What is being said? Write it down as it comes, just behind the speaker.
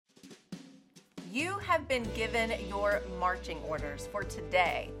You have been given your marching orders for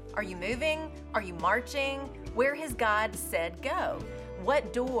today. Are you moving? Are you marching? Where has God said go?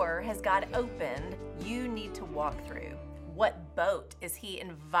 What door has God opened you need to walk through? What boat is He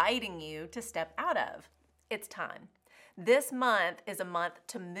inviting you to step out of? It's time. This month is a month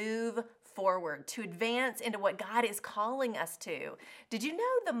to move forward, to advance into what God is calling us to. Did you know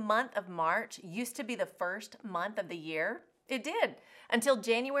the month of March used to be the first month of the year? It did, until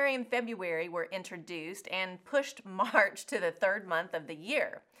January and February were introduced and pushed March to the third month of the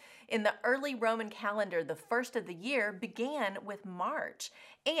year. In the early Roman calendar, the first of the year began with March,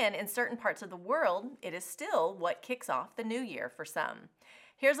 and in certain parts of the world, it is still what kicks off the new year for some.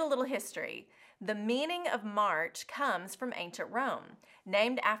 Here's a little history. The meaning of March comes from ancient Rome.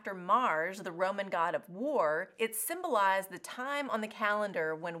 Named after Mars, the Roman god of war, it symbolized the time on the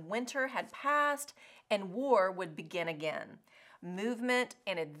calendar when winter had passed and war would begin again. Movement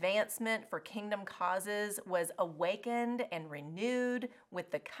and advancement for kingdom causes was awakened and renewed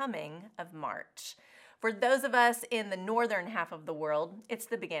with the coming of March. For those of us in the northern half of the world, it's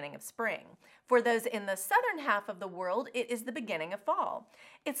the beginning of spring. For those in the southern half of the world, it is the beginning of fall.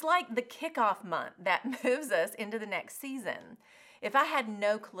 It's like the kickoff month that moves us into the next season. If I had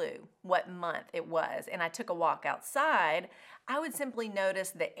no clue what month it was and I took a walk outside, I would simply notice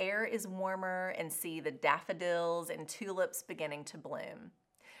the air is warmer and see the daffodils and tulips beginning to bloom.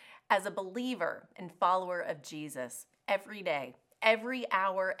 As a believer and follower of Jesus, every day, every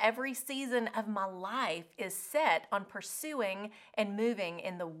hour, every season of my life is set on pursuing and moving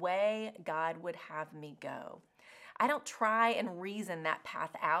in the way God would have me go. I don't try and reason that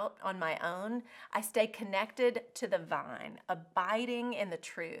path out on my own. I stay connected to the vine, abiding in the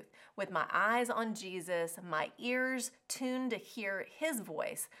truth, with my eyes on Jesus, my ears tuned to hear His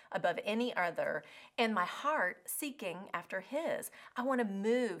voice above any other, and my heart seeking after His. I want to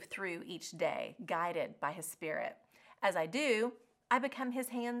move through each day, guided by His Spirit. As I do, I become His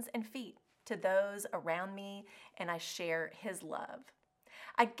hands and feet to those around me, and I share His love.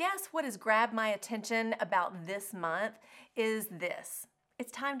 I guess what has grabbed my attention about this month is this.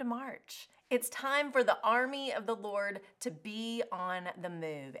 It's time to march. It's time for the army of the Lord to be on the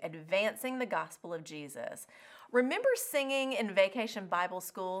move, advancing the gospel of Jesus. Remember singing in Vacation Bible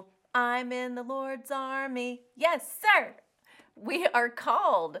School, "I'm in the Lord's army"? Yes, sir. We are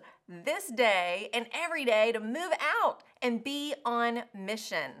called this day and every day to move out and be on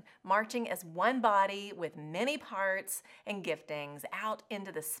mission, marching as one body with many parts and giftings out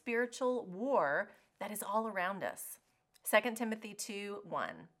into the spiritual war that is all around us. 2 Timothy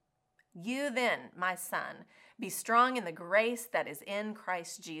 2:1. You then, my son, be strong in the grace that is in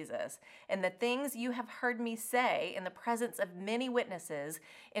Christ Jesus, and the things you have heard me say in the presence of many witnesses,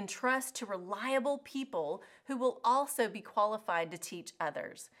 entrust to reliable people who will also be qualified to teach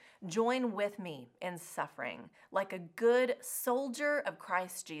others. Join with me in suffering, like a good soldier of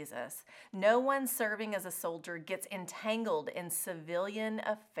Christ Jesus. No one serving as a soldier gets entangled in civilian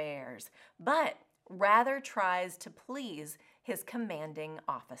affairs, but rather tries to please his commanding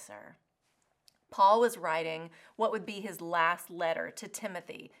officer. Paul was writing what would be his last letter to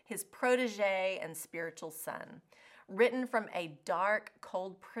Timothy, his protege and spiritual son. Written from a dark,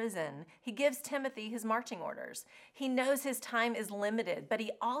 cold prison, he gives Timothy his marching orders. He knows his time is limited, but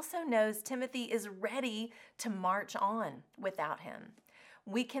he also knows Timothy is ready to march on without him.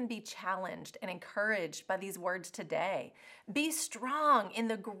 We can be challenged and encouraged by these words today. Be strong in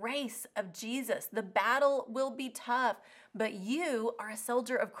the grace of Jesus. The battle will be tough, but you are a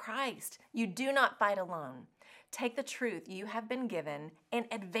soldier of Christ. You do not fight alone. Take the truth you have been given and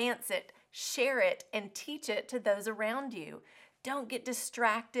advance it, share it, and teach it to those around you. Don't get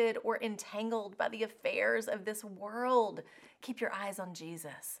distracted or entangled by the affairs of this world. Keep your eyes on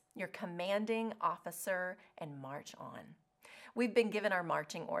Jesus, your commanding officer, and march on. We've been given our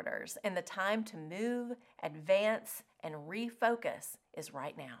marching orders, and the time to move, advance, and refocus is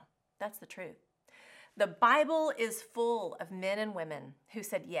right now. That's the truth. The Bible is full of men and women who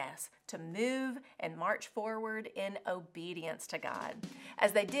said yes to move and march forward in obedience to God.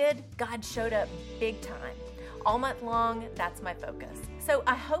 As they did, God showed up big time. All month long, that's my focus. So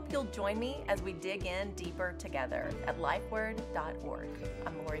I hope you'll join me as we dig in deeper together at lifeword.org.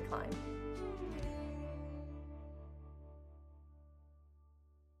 I'm Lori Klein.